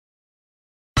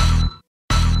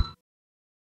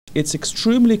It's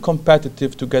extremely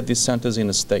competitive to get these centers in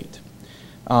a state.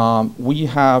 We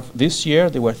have, this year,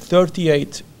 there were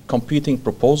 38 competing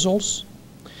proposals,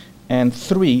 and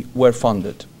 3 were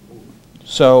funded.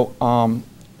 So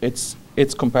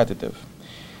it's competitive.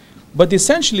 But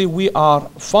essentially, we are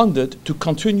funded to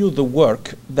continue the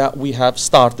work that we have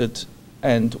started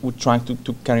and we're trying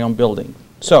to carry on building.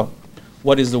 So,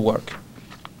 what is the work?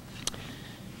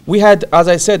 We had, as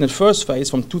I said, in the first phase,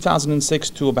 from 2006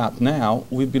 to about now,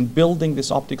 we've been building this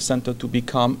optics center to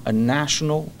become a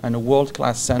national and a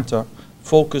world-class center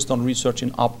focused on research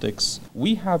in optics.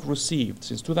 We have received,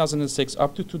 since 2006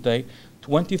 up to today,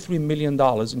 $23 million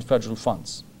in federal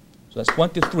funds. So that's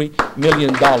 $23 million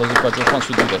in federal funds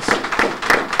to do this.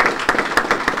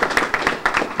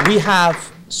 We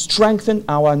have strengthened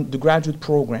our undergraduate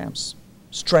programs,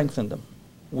 strengthened them.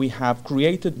 We have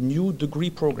created new degree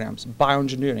programs,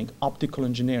 bioengineering, optical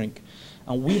engineering.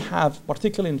 And we have,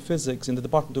 particularly in physics, in the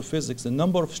Department of Physics, the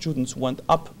number of students went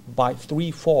up by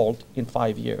 3-fold in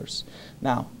 5 years.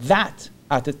 Now, that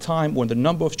at a time when the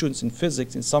number of students in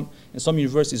physics in some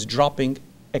universities is dropping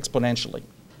exponentially.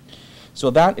 So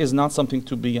that is not something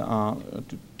to be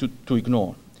to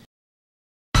ignore.